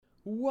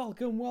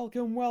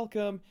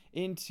Welcome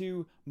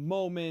into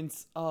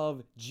Moments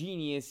of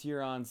Genius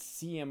here on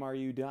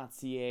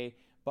CMRU.ca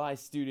by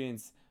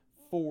students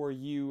for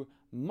you.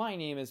 My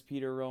name is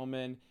Peter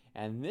Roman,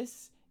 and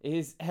this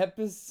is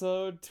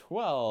episode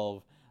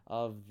 12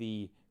 of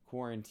the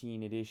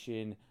quarantine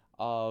edition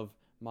of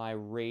my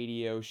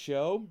radio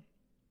show.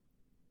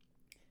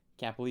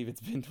 Can't believe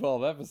it's been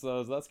 12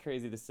 episodes, that's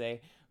crazy to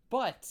say.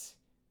 But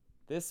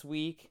this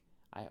week,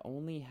 I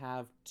only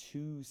have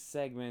two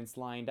segments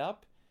lined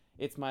up.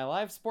 It's my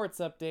live sports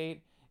update,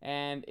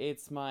 and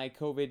it's my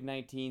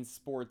COVID-19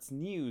 sports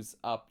news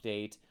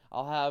update.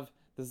 I'll have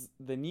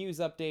the news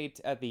update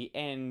at the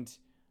end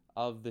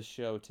of the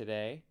show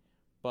today,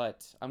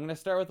 but I'm going to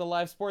start with the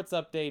live sports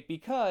update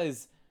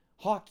because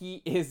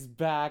hockey is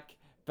back,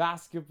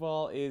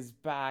 basketball is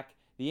back,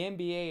 the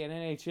NBA and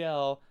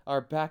NHL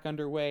are back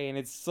underway, and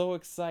it's so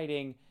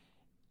exciting.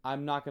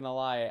 I'm not going to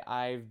lie,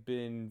 I've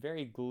been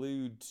very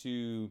glued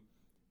to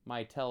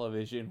my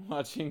television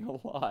watching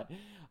a lot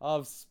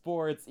of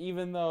sports,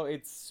 even though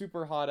it's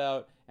super hot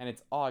out and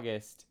it's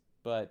August.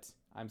 But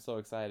I'm so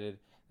excited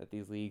that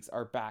these leagues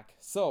are back.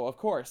 So, of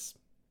course,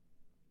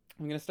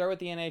 I'm going to start with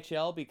the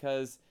NHL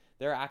because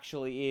they're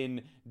actually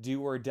in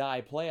do or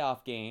die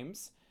playoff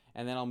games.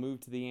 And then I'll move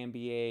to the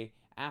NBA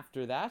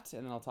after that.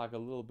 And then I'll talk a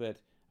little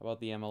bit about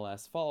the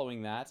MLS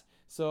following that.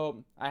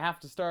 So, I have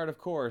to start, of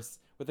course,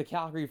 with the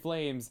Calgary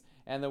Flames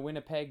and the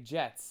Winnipeg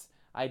Jets.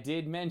 I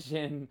did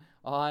mention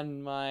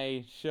on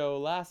my show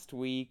last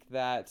week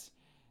that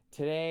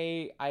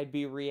today I'd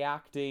be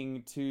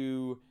reacting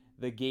to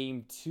the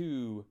game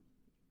 2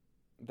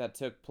 that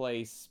took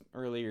place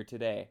earlier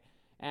today.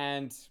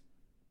 And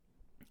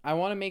I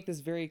want to make this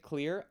very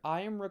clear.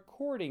 I am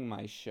recording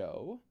my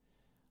show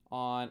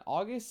on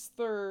August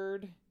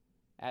 3rd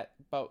at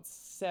about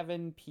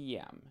 7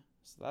 p.m.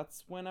 So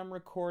that's when I'm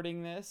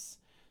recording this.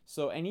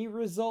 So any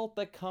result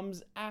that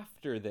comes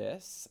after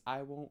this,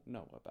 I won't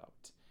know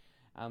about.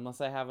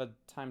 Unless I have a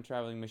time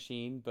traveling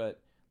machine,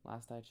 but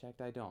last I checked,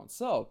 I don't.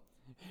 So,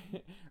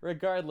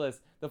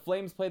 regardless, the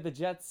Flames played the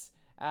Jets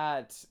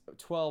at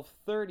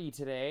 12:30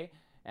 today,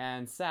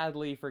 and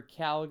sadly for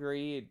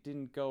Calgary, it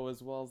didn't go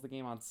as well as the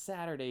game on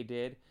Saturday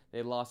did.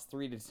 They lost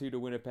 3-2 to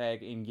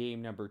Winnipeg in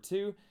game number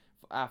 2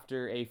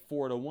 after a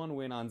 4-1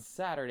 win on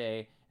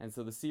Saturday, and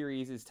so the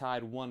series is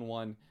tied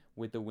 1-1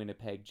 with the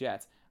Winnipeg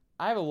Jets.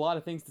 I have a lot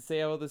of things to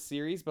say about this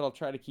series, but I'll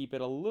try to keep it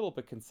a little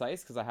bit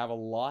concise because I have a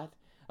lot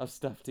of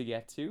stuff to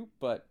get to.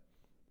 But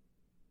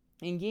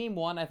in game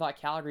 1, I thought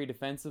Calgary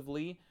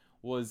defensively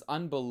was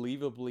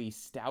unbelievably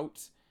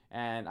stout,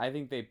 and I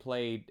think they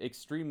played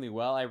extremely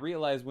well. I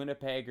realized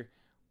Winnipeg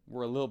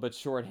were a little bit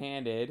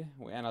short-handed,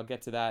 and I'll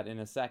get to that in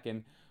a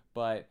second,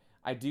 but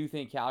I do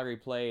think Calgary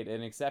played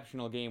an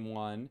exceptional game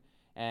 1,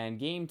 and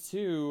game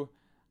 2,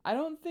 I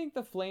don't think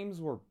the Flames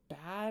were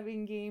bad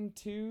in game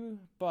 2,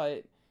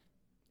 but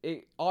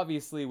it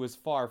obviously was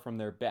far from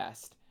their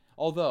best.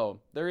 Although,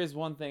 there is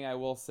one thing I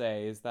will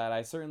say, is that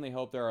I certainly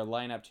hope there are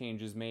lineup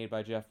changes made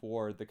by Jeff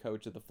Ward, the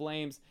coach of the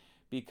Flames,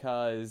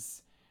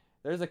 because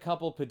there's a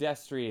couple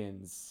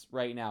pedestrians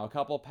right now, a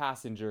couple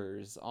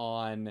passengers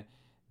on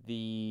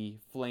the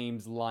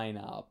Flames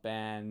lineup,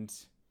 and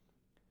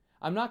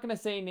I'm not going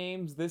to say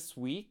names this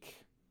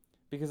week,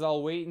 because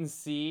I'll wait and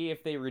see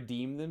if they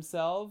redeem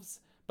themselves,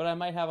 but I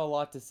might have a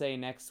lot to say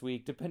next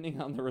week, depending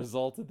on the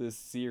result of this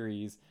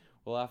series.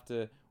 We'll have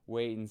to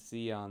wait and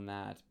see on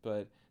that,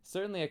 but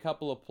certainly a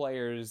couple of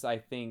players I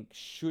think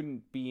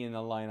shouldn't be in the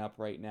lineup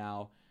right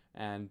now,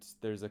 and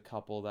there's a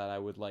couple that I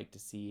would like to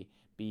see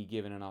be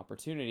given an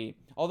opportunity.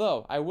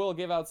 Although, I will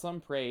give out some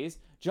praise.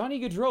 Johnny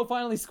Gaudreau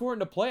finally scored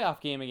in a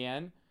playoff game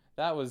again.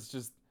 That was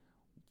just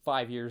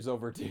 5 years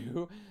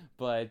overdue,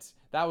 but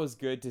that was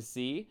good to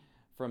see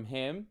from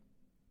him.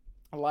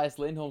 Elias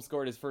Lindholm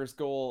scored his first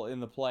goal in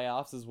the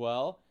playoffs as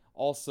well.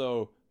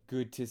 Also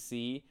good to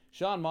see.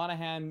 Sean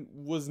Monahan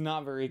was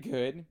not very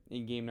good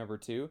in game number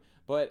 2,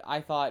 but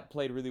I thought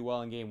played really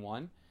well in game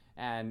 1.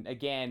 And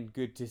again,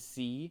 good to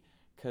see,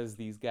 because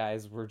these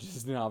guys were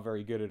just not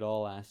very good at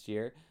all last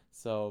year.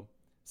 So,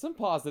 some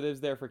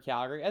positives there for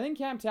Calgary. I think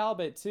Cam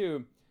Talbot,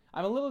 too.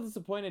 I'm a little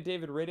disappointed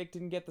David Rittich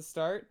didn't get the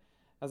start,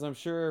 as I'm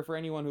sure for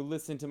anyone who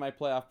listened to my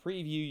playoff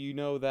preview, you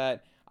know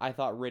that I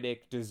thought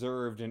Rittich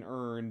deserved and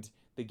earned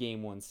the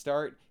game 1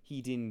 start.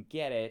 He didn't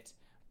get it,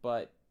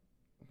 but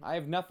I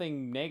have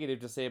nothing negative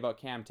to say about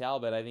Cam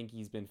Talbot. I think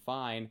he's been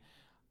fine.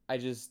 I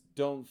just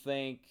don't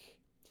think...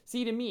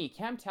 See, to me,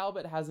 Cam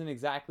Talbot hasn't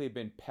exactly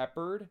been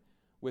peppered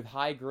with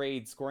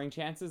high-grade scoring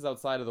chances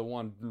outside of the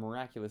one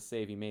miraculous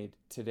save he made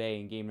today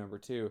in game number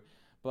 2.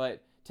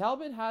 But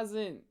Talbot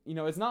hasn't...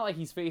 it's not like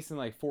he's facing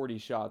like 40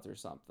 shots or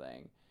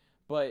something.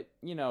 But,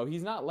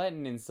 he's not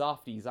letting in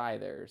softies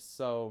either.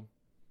 So,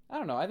 I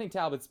don't know. I think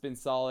Talbot's been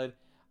solid.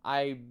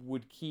 I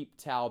would keep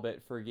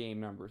Talbot for game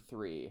number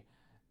 3.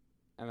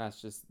 And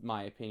that's just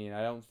my opinion.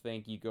 I don't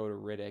think you go to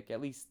Rittich,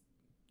 at least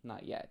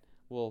not yet.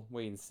 We'll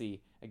wait and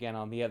see again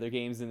on the other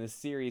games in this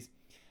series.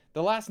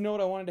 The last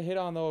note I wanted to hit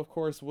on, though, of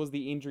course, was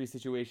the injury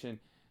situation.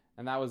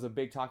 And that was a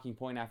big talking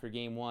point after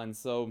game 1.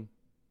 So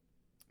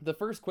The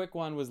first quick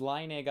one was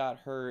Laine got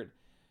hurt.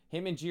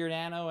 Him and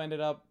Giordano ended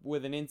up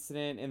with an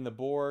incident in the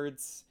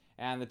boards,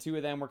 and the two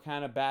of them were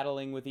kind of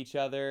battling with each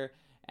other.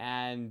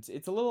 And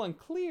it's a little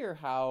unclear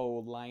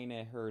how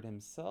Laine hurt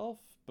himself,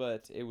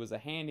 but it was a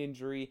hand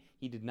injury.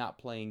 He did not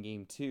play in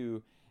game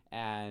 2,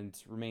 and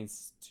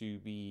remains to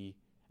be.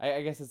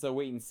 I guess it's a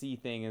wait and see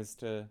thing as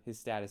to his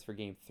status for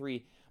game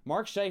 3.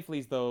 Mark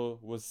Scheifele's, though,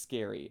 was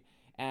scary.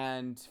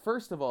 And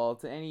first of all,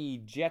 to any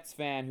Jets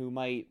fan who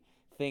might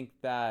think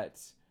that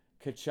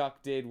Tkachuk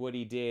did what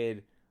he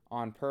did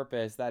on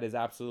purpose, that is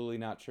absolutely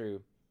not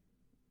true.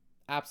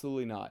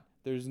 Absolutely not.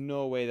 There's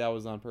no way that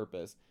was on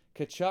purpose.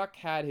 Tkachuk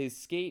had his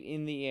skate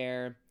in the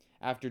air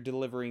after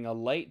delivering a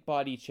light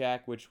body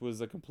check, which was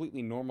a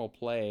completely normal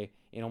play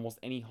in almost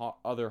any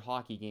other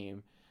hockey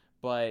game.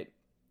 But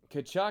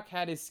Tkachuk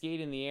had his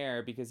skate in the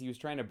air because he was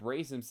trying to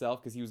brace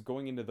himself because he was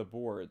going into the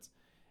boards.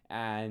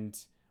 And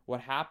what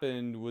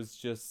happened was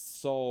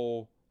just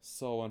so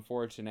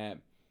unfortunate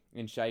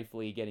in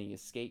Scheifele getting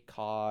his skate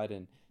caught.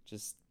 And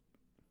just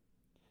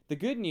the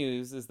good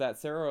news is that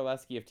Sarah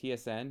Orlesky of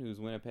TSN, who's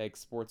Winnipeg's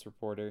sports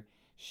reporter,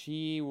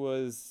 she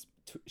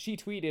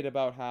tweeted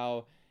about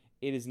how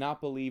it is not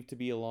believed to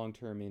be a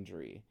long-term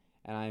injury.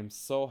 And I'm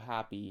so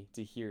happy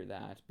to hear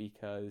that,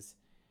 because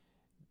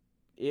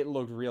it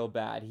looked real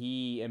bad.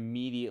 He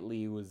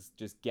immediately was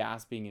just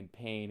gasping in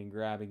pain and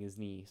grabbing his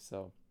knee.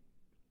 So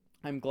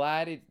I'm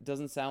glad it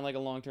doesn't sound like a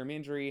long-term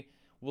injury.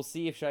 We'll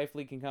see if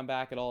Scheifele can come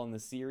back at all in the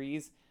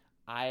series.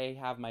 I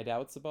have my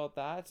doubts about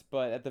that,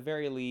 but at the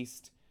very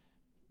least,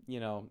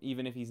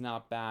 even if he's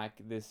not back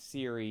this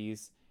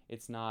series,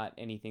 it's not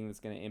anything that's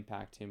going to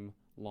impact him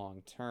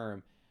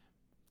long-term.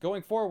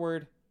 Going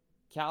forward,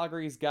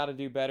 Calgary's got to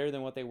do better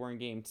than what they were in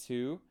Game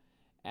 2,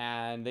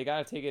 and they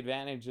got to take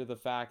advantage of the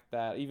fact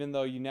that even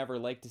though you never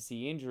like to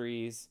see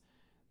injuries,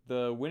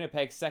 the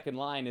Winnipeg second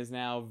line is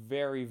now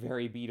very,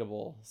 very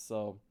beatable,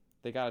 so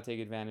they got to take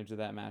advantage of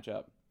that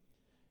matchup.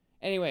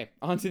 Anyway,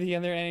 on to the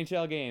other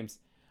NHL games.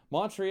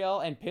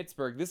 Montreal and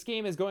Pittsburgh. This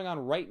game is going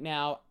on right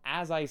now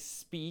as I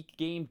speak.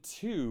 Game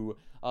 2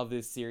 of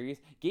this series.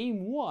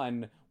 Game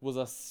 1 was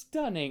a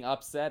stunning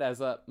upset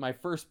as my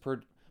first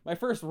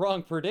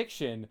wrong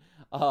prediction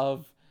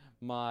of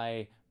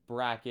my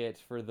bracket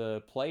for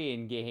the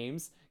play-in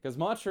games, because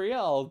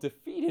Montreal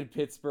defeated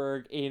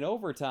Pittsburgh in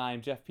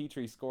overtime, Jeff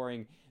Petrie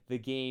scoring the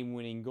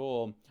game-winning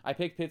goal. I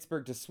picked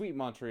Pittsburgh to sweep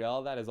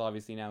Montreal. That is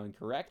obviously now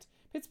incorrect.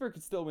 Pittsburgh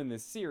could still win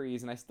this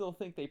series, and I still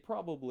think they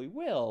probably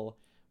will,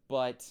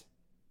 but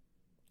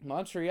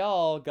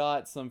Montreal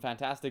got some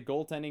fantastic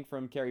goaltending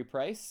from Carey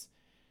Price.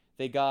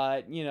 They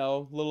got,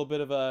 a little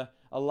bit of a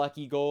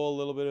lucky goal, a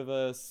little bit of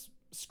a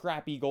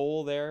scrappy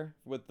goal there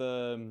with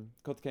the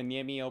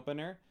Kotkaniemi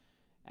opener.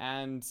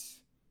 And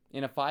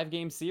in a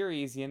 5-game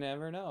series, you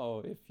never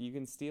know if you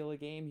can steal a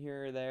game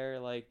here or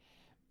there.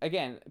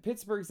 Again,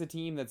 Pittsburgh's a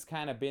team that's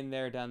kind of been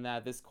there, done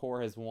that. This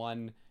core has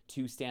won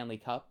 2 Stanley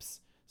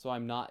Cups, so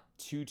I'm not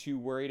too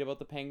worried about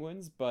the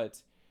Penguins,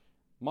 but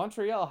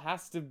Montreal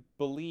has to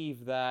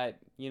believe that,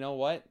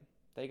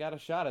 they got a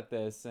shot at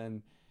this.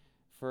 And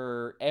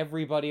for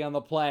everybody on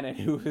the planet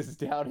who is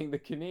doubting the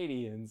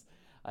Canadiens,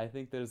 I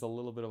think there's a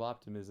little bit of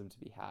optimism to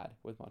be had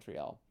with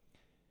Montreal.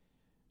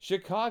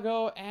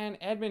 Chicago and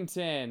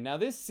Edmonton. Now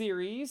this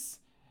series,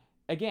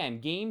 again,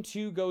 Game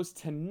 2 goes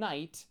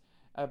tonight,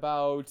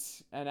 about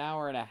an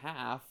hour and a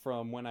half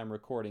from when I'm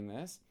recording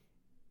this.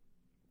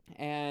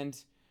 And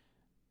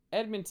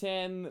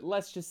Edmonton,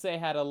 let's just say,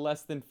 had a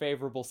less than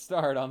favorable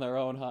start on their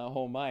own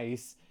home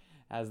ice,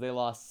 as they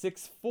lost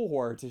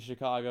 6-4 to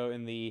Chicago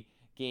in the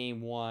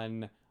Game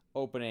 1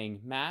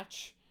 opening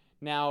match.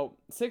 Now,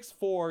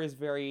 6-4 is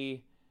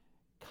very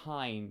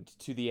kind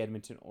to the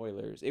Edmonton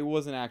Oilers. It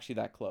wasn't actually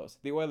that close.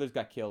 The Oilers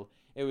got killed.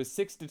 It was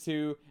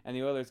 6-2, and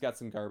the Oilers got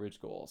some garbage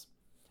goals.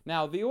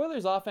 Now, the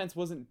Oilers' offense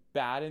wasn't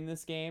bad in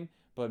this game,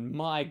 but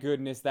my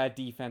goodness, that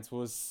defense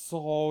was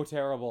so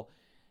terrible.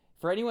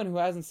 For anyone who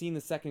hasn't seen the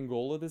second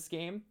goal of this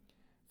game,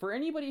 for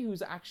anybody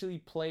who's actually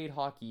played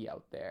hockey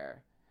out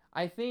there,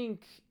 I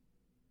think,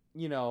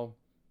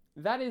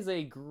 that is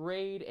a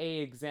grade A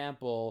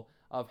example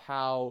of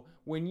how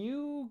when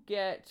you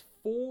get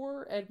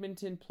 4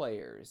 Edmonton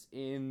players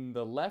in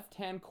the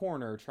left-hand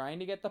corner trying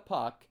to get the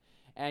puck,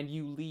 and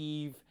you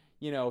leave,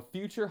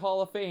 future Hall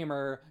of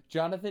Famer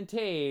Jonathan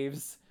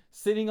Toews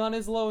sitting on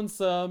his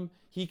lonesome,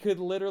 he could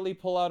literally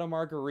pull out a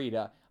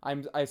margarita.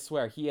 I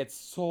swear, he had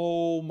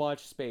so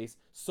much space,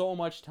 so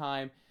much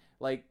time.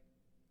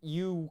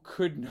 You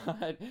could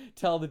not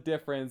tell the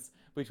difference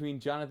between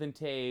Jonathan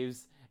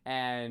Toews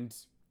and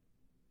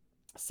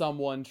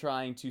someone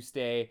trying to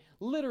stay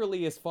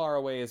literally as far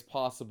away as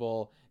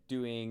possible,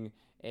 doing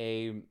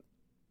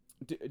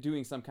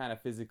some kind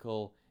of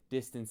physical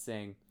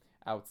distancing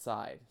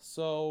outside.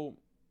 So,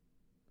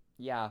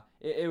 yeah,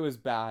 it was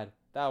bad.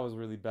 That was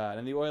really bad.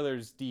 And the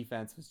Oilers'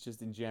 defense was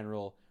just in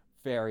general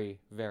very,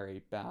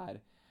 very bad.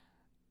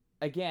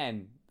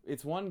 Again,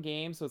 it's one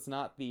game, so it's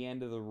not the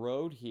end of the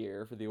road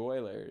here for the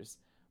Oilers.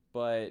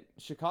 But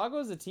Chicago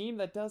is a team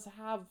that does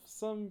have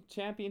some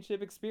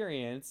championship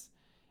experience.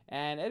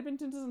 and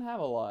Edmonton doesn't have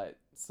a lot.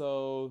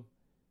 So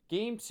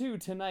game 2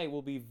 tonight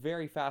will be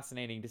very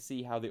fascinating to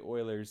see how the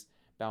Oilers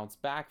bounce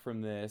back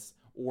from this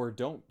or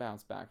don't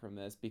bounce back from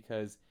this,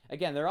 because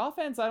again, their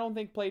offense I don't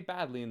think played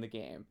badly in the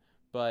game,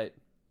 but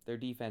their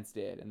defense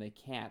did, and they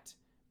can't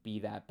be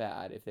that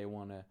bad if they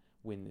want to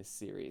win this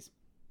series.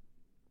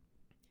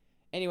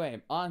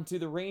 Anyway, on to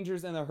the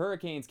Rangers and the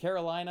Hurricanes.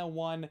 Carolina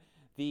won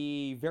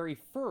the very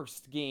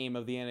first game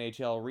of the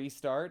NHL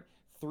restart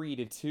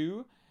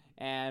 3-2,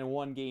 and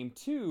won game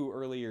 2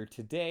 earlier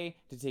today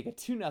to take a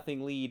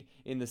 2-0 lead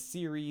in the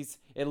series.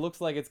 It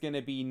looks like it's going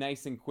to be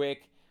nice and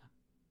quick.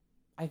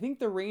 I think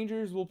the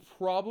Rangers will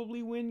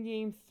probably win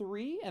game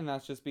 3, and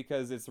that's just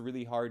because it's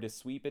really hard to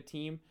sweep a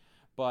team.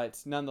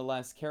 But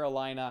nonetheless,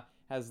 Carolina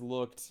has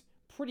looked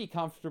pretty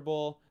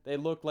comfortable. They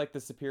look like the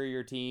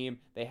superior team.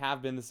 They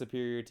have been the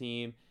superior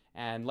team.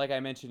 And like I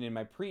mentioned in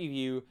my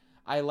preview,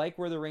 I like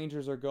where the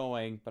Rangers are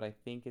going, but I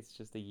think it's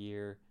just a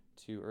year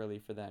too early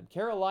for them.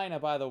 Carolina,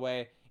 by the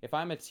way, if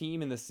I'm a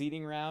team in the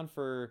seeding round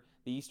for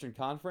the Eastern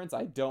Conference,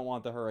 I don't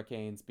want the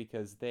Hurricanes,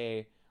 because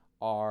they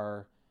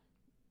are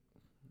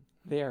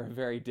a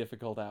very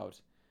difficult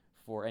out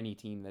for any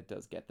team that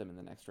does get them in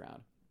the next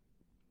round.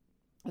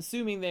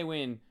 Assuming they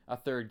win a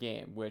third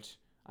game, which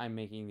I'm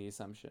making the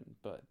assumption,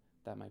 but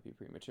that might be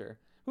premature.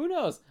 Who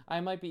knows?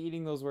 I might be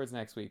eating those words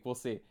next week. We'll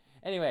see.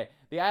 Anyway,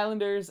 the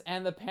Islanders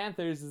and the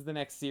Panthers is the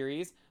next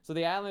series. So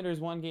the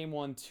Islanders won game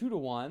 1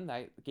 2-1.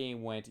 That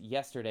game went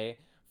yesterday.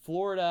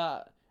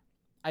 Florida,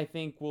 I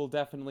think, will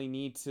definitely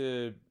need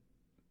to...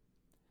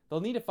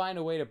 They'll need to find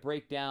a way to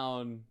break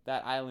down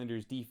that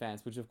Islanders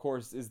defense, which of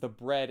course is the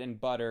bread and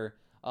butter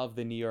of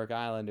the New York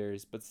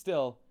Islanders. But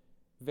still,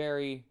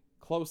 very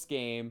close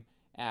game.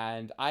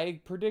 And I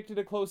predicted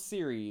a close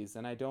series,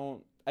 and I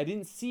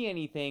didn't see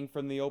anything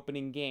from the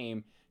opening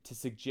game to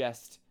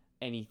suggest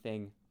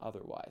anything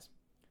otherwise.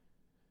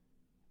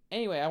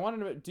 Anyway, I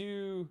wanted to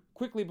do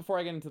quickly before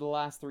I get into the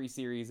last 3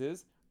 series a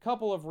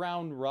couple of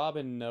round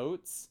robin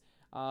notes.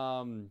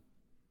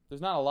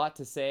 There's not a lot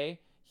to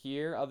say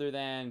here other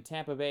than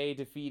Tampa Bay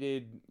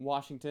defeated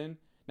Washington.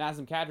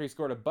 Nazem Kadri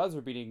scored a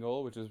buzzer-beating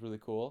goal, which was really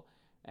cool,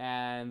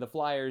 and the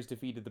Flyers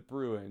defeated the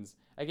Bruins.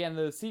 Again,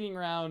 the seeding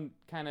round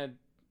kind of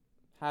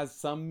has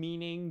some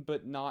meaning,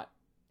 but not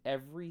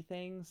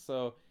everything,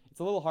 so it's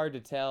a little hard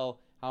to tell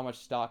how much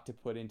stock to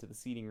put into the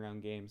seeding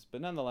round games,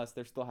 but nonetheless,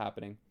 they're still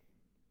happening.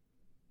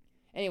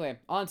 Anyway,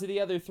 on to the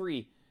other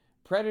 3.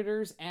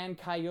 Predators and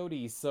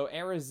Coyotes. So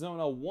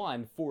Arizona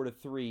won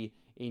 4-3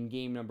 in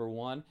game number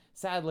 1.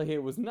 Sadly,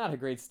 it was not a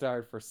great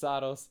start for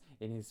Saros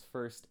in his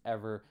first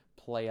ever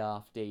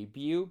playoff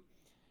debut.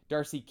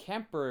 Darcy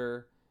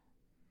Kuemper,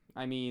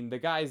 I mean, the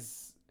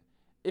guy's...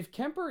 If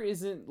Kuemper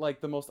isn't like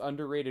the most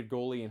underrated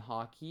goalie in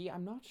hockey,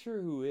 I'm not sure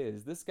who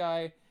is. This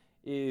guy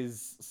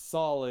is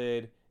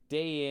solid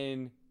day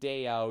in,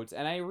 day out.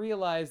 And I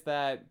realize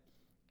that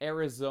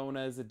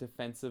Arizona is a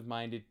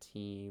defensive-minded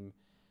team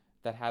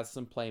that has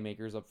some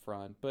playmakers up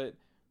front. But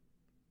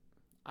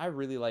I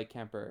really like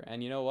Kuemper.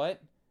 And you know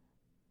what?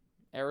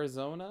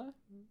 Arizona,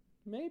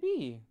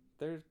 maybe.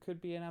 There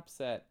could be an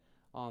upset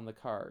on the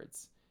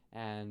cards.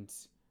 And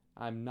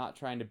I'm not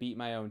trying to beat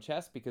my own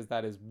chest, because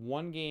that is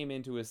one game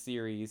into a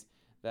series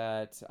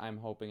that I'm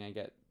hoping I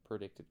get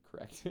predicted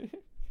correct.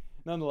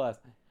 Nonetheless.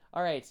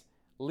 All right.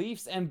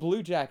 Leafs and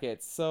Blue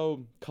Jackets.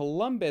 So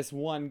Columbus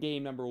won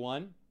game number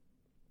 1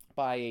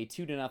 by a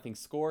 2-0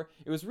 score.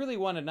 It was really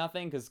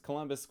 1-0 because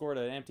Columbus scored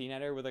an empty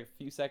netter with a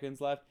few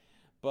seconds left.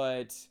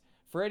 But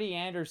Freddie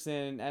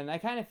Anderson, and I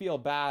kind of feel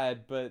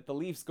bad, but the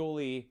Leafs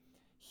goalie,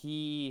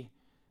 he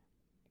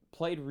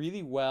played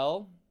really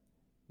well.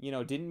 You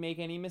know, didn't make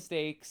any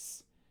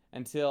mistakes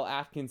until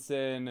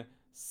Atkinson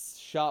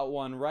shot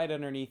one right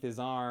underneath his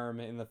arm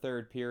in the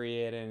third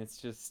period, and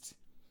it's just...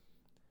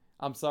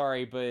 I'm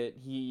sorry, but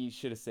he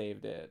should have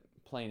saved it.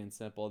 Plain and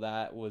simple.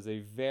 That was a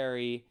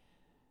very...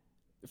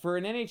 For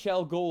an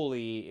NHL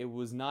goalie, it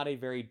was not a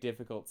very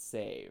difficult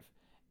save.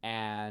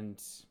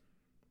 And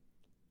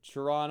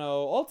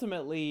Toronto,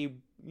 ultimately,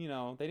 you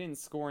know, they didn't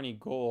score any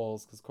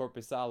goals because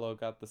Korpisalo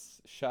got the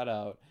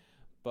shutout.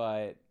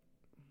 But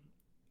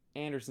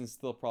Anderson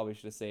still probably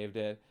should have saved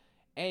it.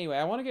 Anyway,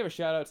 I want to give a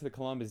shout out to the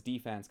Columbus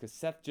defense, because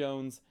Seth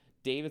Jones,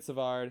 David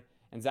Savard,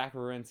 and Zach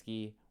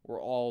Werenski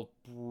were all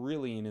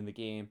brilliant in the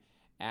game.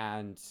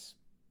 And,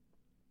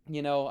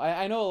 you know,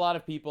 I know a lot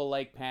of people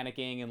like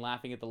panicking and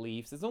laughing at the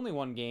Leafs. It's only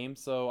one game,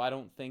 so I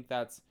don't think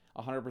that's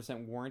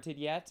 100% warranted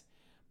yet.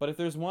 But if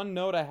there's one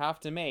note I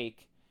have to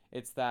make,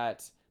 it's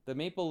that the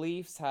Maple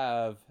Leafs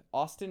have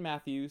Austin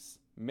Matthews,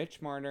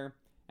 Mitch Marner,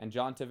 and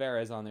John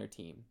Tavares on their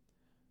team.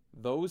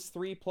 Those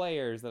 3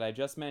 players that I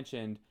just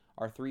mentioned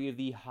are 3 of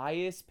the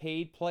highest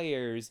paid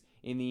players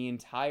in the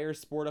entire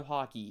sport of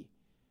hockey.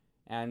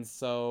 And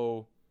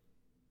so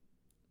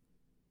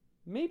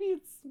maybe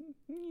it's,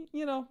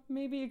 you know,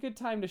 maybe a good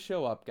time to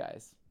show up,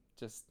 guys.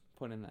 Just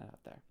putting that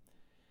out there.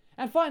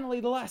 And finally,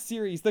 the last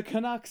series, the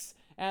Canucks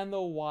and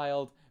the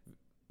Wild.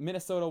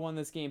 Minnesota won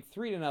this game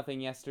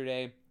 3-0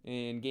 yesterday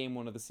in game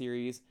 1 of the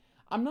series.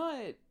 I'm not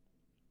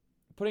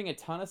putting a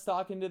ton of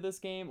stock into this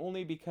game,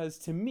 only because,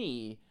 to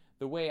me,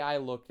 the way I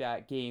looked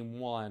at game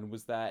one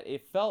was that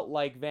it felt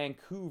like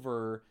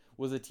Vancouver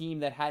was a team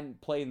that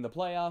hadn't played in the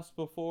playoffs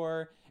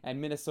before,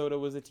 and Minnesota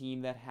was a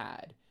team that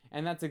had.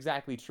 And that's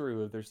exactly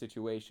true of their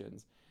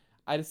situations.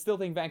 I still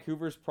think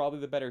Vancouver's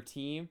probably the better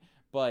team,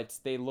 but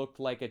they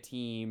looked like a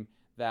team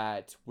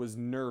that was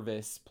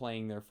nervous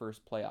playing their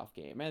first playoff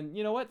game. And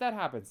you know what? That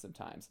happens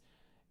sometimes.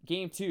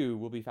 Game 2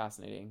 will be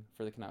fascinating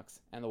for the Canucks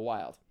and the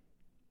Wild.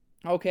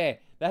 Okay,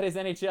 that is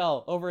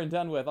NHL over and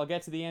done with. I'll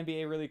get to the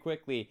NBA really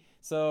quickly.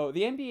 So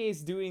the NBA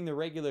is doing the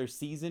regular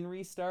season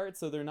restart,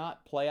 so they're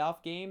not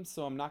playoff games,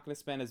 so I'm not going to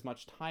spend as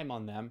much time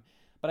on them.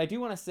 But I do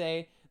want to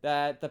say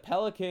that the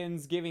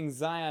Pelicans giving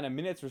Zion a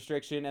minutes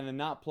restriction and then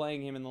not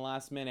playing him in the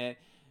last minute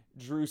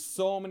drew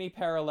so many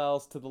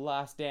parallels to The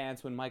Last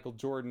Dance when Michael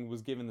Jordan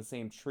was given the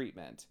same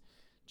treatment.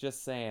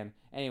 Just saying.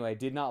 Anyway,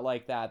 did not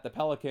like that. The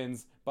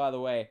Pelicans, by the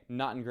way,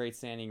 not in great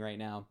standing right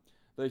now.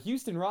 The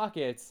Houston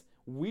Rockets,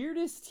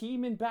 weirdest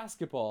team in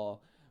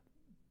basketball,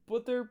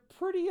 but they're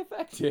pretty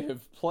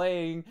effective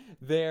playing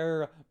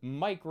their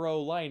micro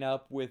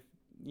lineup with,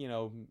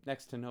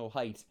 next to no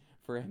height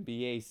for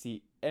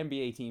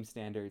NBA team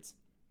standards.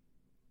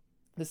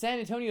 The San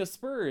Antonio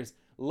Spurs,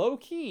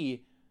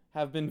 low-key,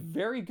 have been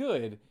very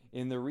good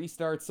in the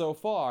restart so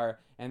far,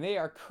 and they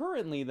are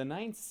currently the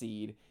 9th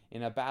seed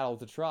in a battle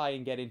to try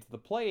and get into the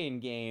play-in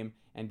game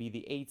and be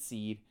the 8th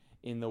seed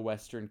in the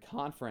Western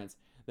Conference.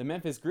 The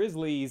Memphis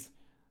Grizzlies,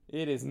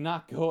 it is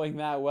not going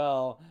that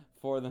well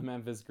for the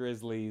Memphis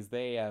Grizzlies.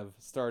 They have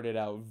started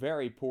out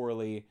very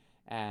poorly,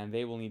 and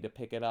they will need to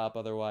pick it up,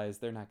 otherwise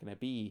they're not going to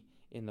be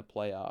in the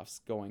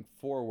playoffs going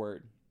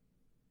forward.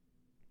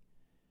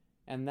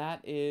 And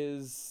that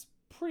is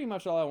pretty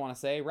much all I want to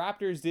say.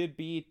 Raptors did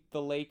beat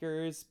the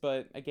Lakers,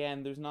 but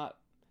again, there's not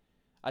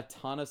a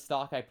ton of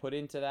stock I put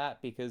into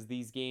that because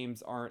these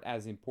games aren't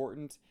as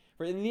important.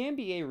 For in the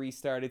NBA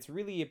restart, it's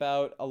really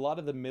about a lot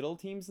of the middle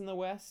teams in the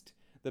West,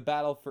 the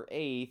battle for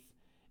 8th,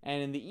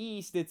 and in the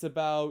East, it's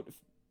about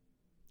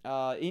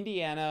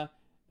Indiana,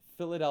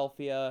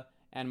 Philadelphia,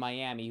 and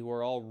Miami, who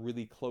are all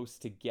really close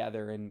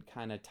together and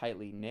kind of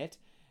tightly knit.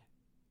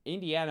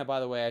 Indiana,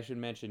 by the way, I should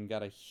mention,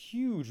 got a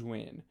huge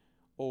win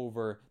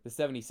over the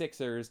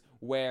 76ers,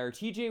 where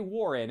TJ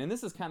Warren, and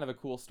this is kind of a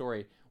cool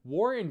story,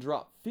 Warren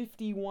dropped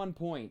 51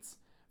 points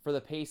for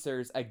the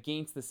Pacers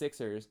against the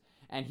Sixers,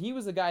 and he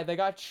was a guy that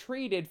got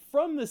traded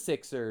from the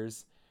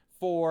Sixers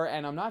for,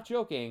 and I'm not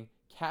joking,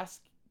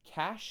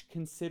 cash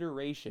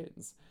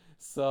considerations.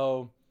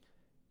 So,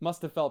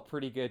 must have felt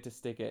pretty good to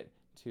stick it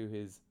to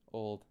his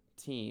old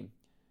team.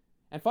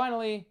 And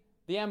finally,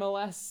 the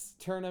MLS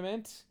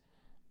tournament.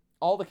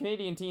 All the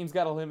Canadian teams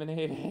got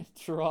eliminated.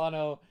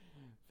 Toronto,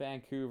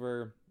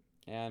 Vancouver,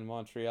 and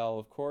Montreal,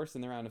 of course,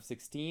 in the round of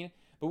 16.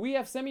 But we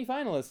have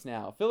semifinalists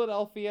now.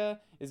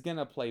 Philadelphia is going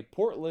to play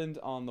Portland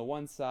on the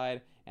one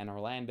side, and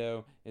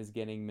Orlando is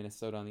getting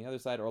Minnesota on the other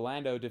side.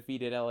 Orlando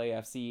defeated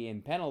LAFC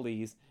in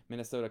penalties.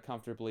 Minnesota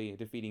comfortably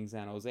defeating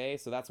San Jose.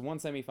 So that's one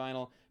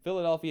semifinal.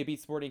 Philadelphia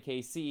beat Sporting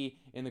KC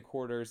in the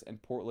quarters,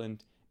 and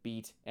Portland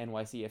beat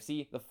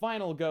NYCFC. The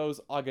final goes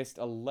August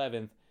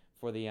 11th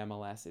for the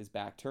MLS is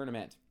Back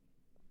tournament.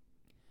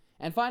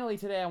 And finally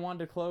today, I wanted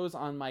to close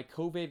on my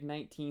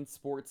COVID-19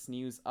 sports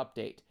news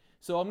update.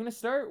 So I'm going to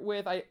start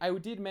with, I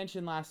did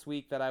mention last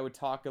week that I would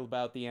talk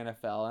about the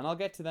NFL, and I'll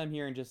get to them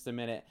here in just a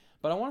minute.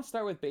 But I want to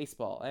start with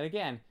baseball. And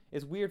again,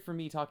 it's weird for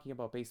me talking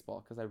about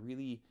baseball because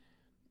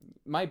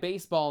my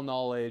baseball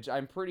knowledge,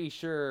 I'm pretty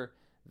sure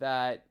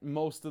that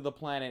most of the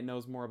planet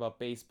knows more about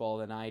baseball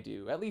than I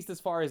do, at least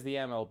as far as the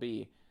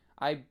MLB.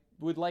 I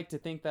would like to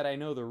think that I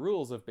know the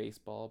rules of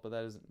baseball, but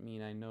that doesn't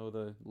mean I know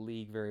the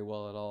league very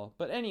well at all.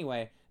 But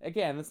anyway,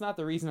 again, that's not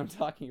the reason I'm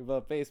talking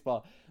about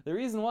baseball. The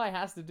reason why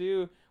has to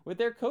do with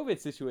their COVID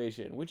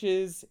situation, which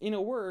is, in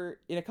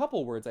a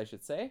couple words, I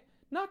should say,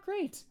 not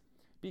great.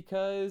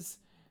 Because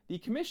the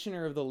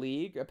commissioner of the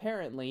league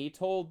apparently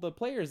told the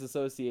Players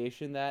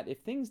Association that if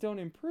things don't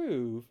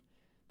improve,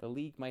 the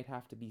league might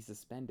have to be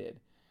suspended.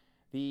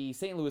 The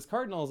St. Louis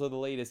Cardinals are the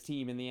latest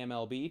team in the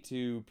MLB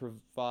to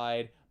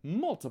provide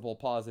multiple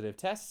positive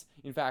tests.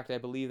 In fact, I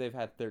believe they've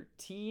had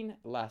 13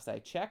 last I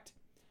checked.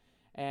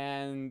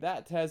 And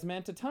that has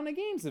meant a ton of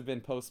games have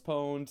been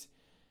postponed.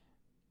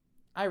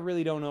 I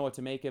really don't know what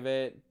to make of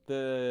it.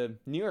 The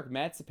New York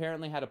Mets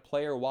apparently had a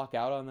player walk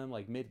out on them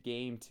like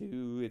mid-game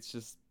too. It's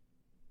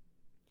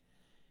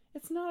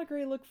not a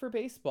great look for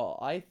baseball.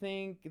 I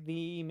think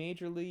the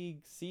Major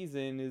League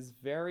season is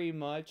very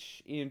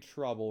much in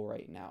trouble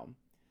right now.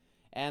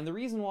 And the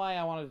reason why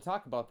I wanted to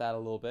talk about that a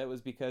little bit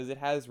was because it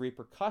has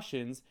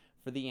repercussions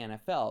for the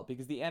NFL.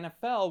 Because the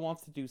NFL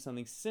wants to do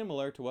something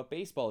similar to what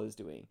baseball is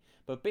doing.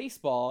 But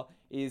baseball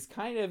is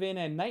kind of in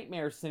a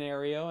nightmare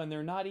scenario and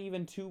they're not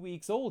even 2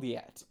 weeks old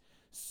yet.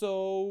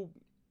 So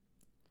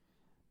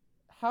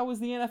how is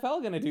the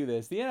NFL going to do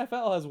this? The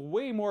NFL has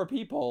way more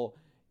people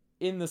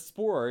in the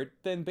sport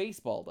than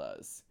baseball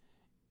does.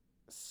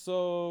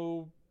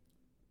 So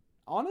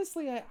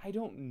honestly, I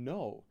don't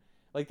know.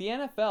 Like the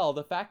NFL,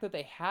 the fact that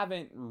they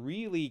haven't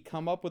really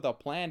come up with a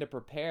plan to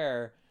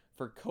prepare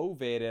for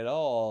COVID at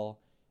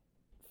all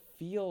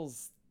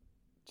feels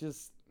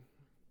just,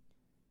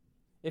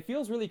 it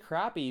feels really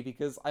crappy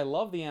because I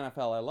love the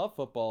NFL, I love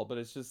football, but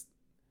it's just,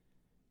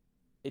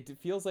 it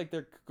feels like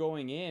they're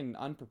going in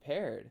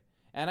unprepared.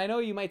 And I know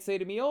you might say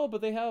to me, oh,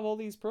 but they have all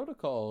these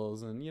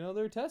protocols and,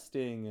 they're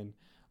testing and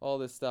all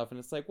this stuff. And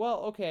it's like, well,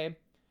 okay,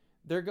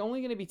 they're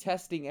only going to be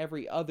testing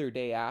every other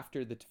day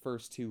after the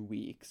first 2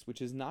 weeks,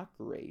 which is not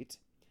great.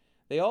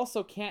 They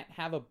also can't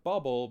have a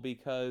bubble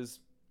because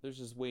there's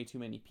just way too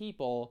many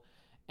people.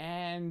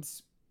 And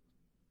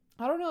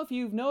I don't know if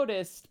you've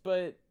noticed,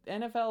 but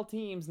NFL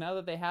teams, now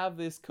that they have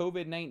this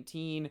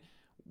COVID-19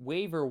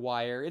 waiver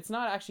wire, it's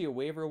not actually a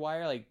waiver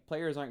wire, like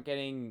players aren't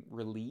getting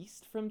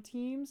released from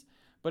teams,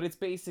 but it's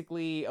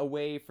basically a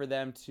way for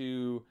them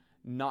to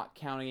not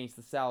count against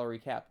the salary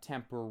cap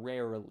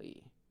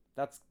temporarily.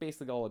 That's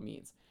basically all it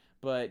means.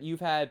 But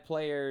you've had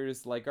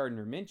players like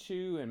Gardner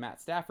Minshew and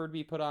Matt Stafford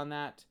be put on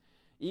that.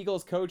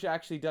 Eagles coach,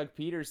 actually, Doug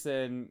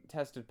Peterson,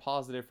 tested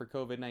positive for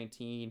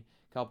COVID-19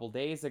 a couple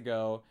days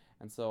ago,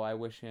 and so I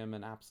wish him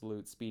an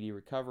absolute speedy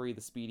recovery,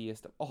 the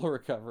speediest of all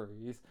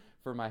recoveries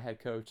for my head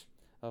coach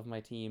of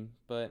my team.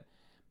 But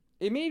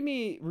it made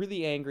me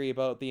really angry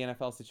about the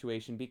NFL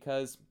situation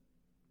because,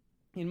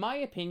 in my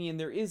opinion,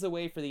 there is a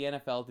way for the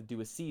NFL to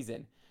do a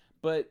season,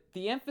 but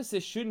the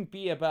emphasis shouldn't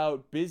be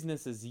about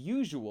business as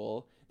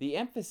usual. The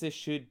emphasis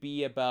should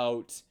be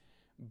about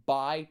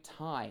buy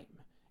time.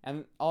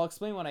 And I'll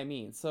explain what I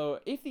mean. So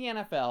if the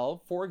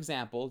NFL, for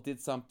example, did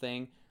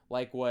something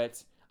like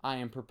what I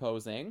am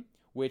proposing,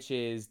 which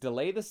is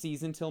delay the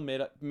season till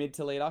mid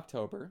to late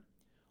October,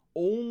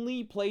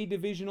 only play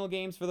divisional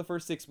games for the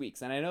first 6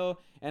 weeks. And I know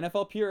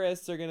NFL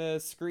purists are going to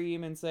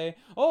scream and say,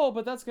 oh,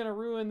 but that's going to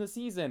ruin the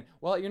season.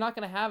 Well, you're not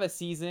going to have a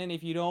season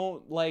if you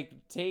don't,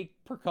 take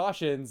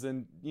precautions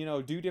and,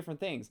 do different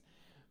things.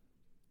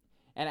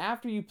 And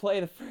after you play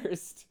the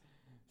first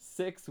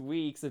 6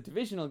 weeks of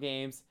divisional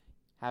games,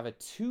 have a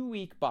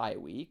 2-week bye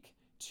week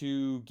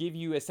to give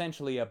you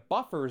essentially a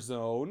buffer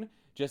zone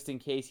just in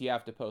case you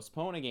have to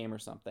postpone a game or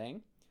something.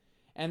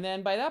 And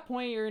then by that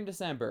point, you're in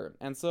December.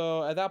 And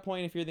so at that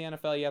point, if you're the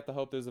NFL, you have to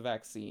hope there's a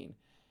vaccine.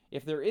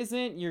 If there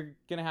isn't, you're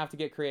going to have to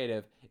get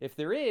creative. If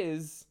there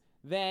is,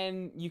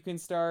 then you can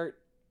start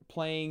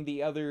playing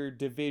the other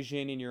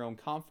division in your own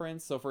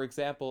conference. So for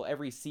example,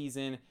 every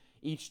season,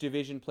 each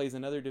division plays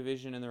another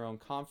division in their own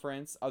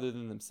conference other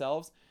than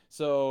themselves.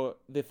 So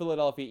the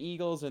Philadelphia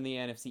Eagles in the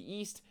NFC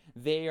East,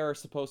 they are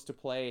supposed to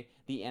play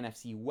the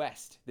NFC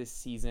West this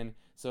season.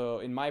 So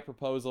in my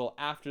proposal,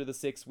 after the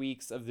 6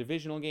 weeks of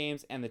divisional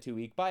games and the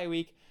 2-week bye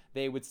week,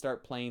 they would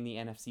start playing the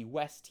NFC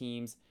West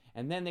teams,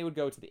 and then they would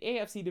go to the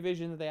AFC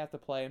division that they have to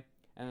play,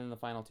 and then the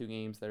final 2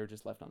 games that are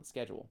just left on the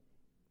schedule.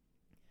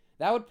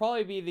 That would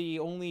probably be the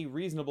only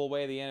reasonable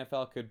way the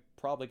NFL could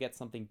probably get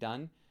something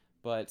done,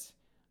 but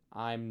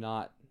I'm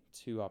not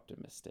too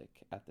optimistic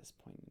at this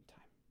point in time.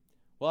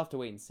 We'll have to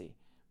wait and see.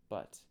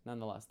 But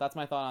nonetheless, that's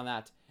my thought on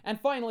that. And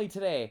finally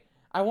today,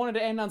 I wanted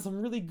to end on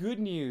some really good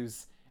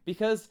news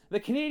because the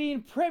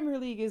Canadian Premier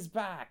League is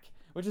back,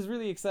 which is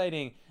really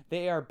exciting.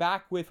 They are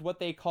back with what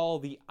they call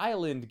the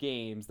Island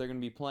Games. They're going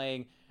to be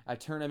playing a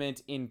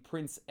tournament in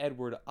Prince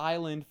Edward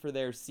Island for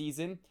their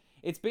season.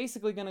 It's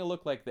basically going to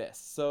look like this.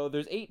 So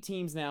there's 8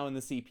 teams now in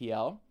the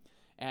CPL,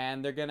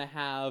 and they're going to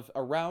have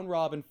a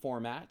round-robin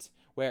format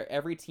where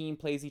every team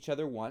plays each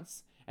other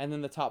once, and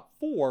then the top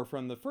 4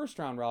 from the first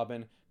round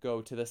robin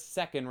go to the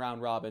second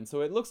round robin.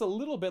 So it looks a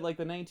little bit like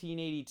the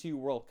 1982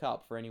 World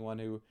Cup for anyone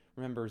who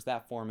remembers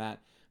that format.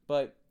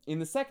 But in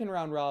the second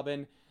round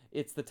robin,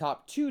 it's the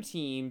top 2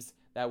 teams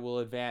that will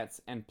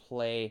advance and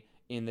play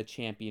in the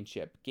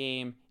championship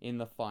game in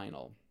the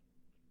final.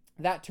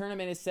 That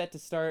tournament is set to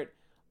start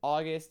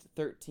August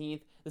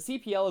 13th. The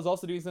CPL is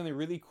also doing something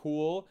really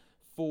cool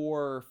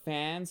for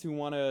fans who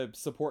want to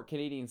support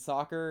Canadian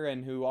soccer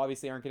and who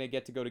obviously aren't going to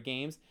get to go to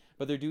games,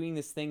 but they're doing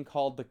this thing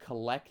called the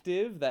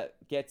Collective that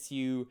gets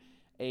you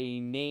a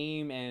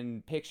name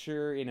and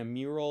picture in a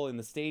mural in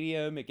the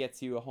stadium. It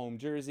gets you a home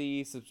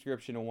jersey,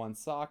 subscription to One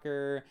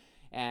Soccer,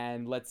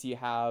 and lets you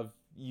have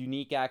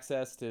unique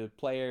access to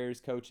players,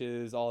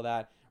 coaches, all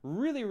that.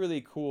 Really,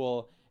 really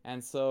cool.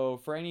 And so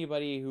for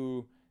anybody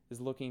who is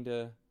looking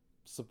to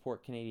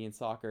support Canadian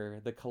soccer,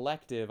 the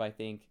Collective, I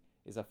think,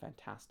 is a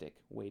fantastic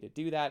way to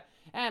do that.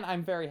 And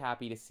I'm very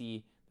happy to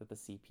see that the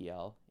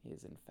CPL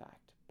is in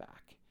fact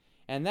back.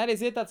 And that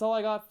is it. That's all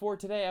I got for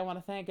today. I want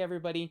to thank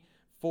everybody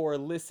for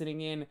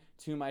listening in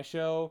to my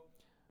show.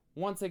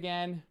 Once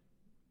again,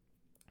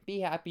 be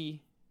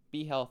happy,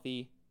 be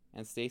healthy,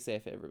 and stay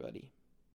safe, everybody.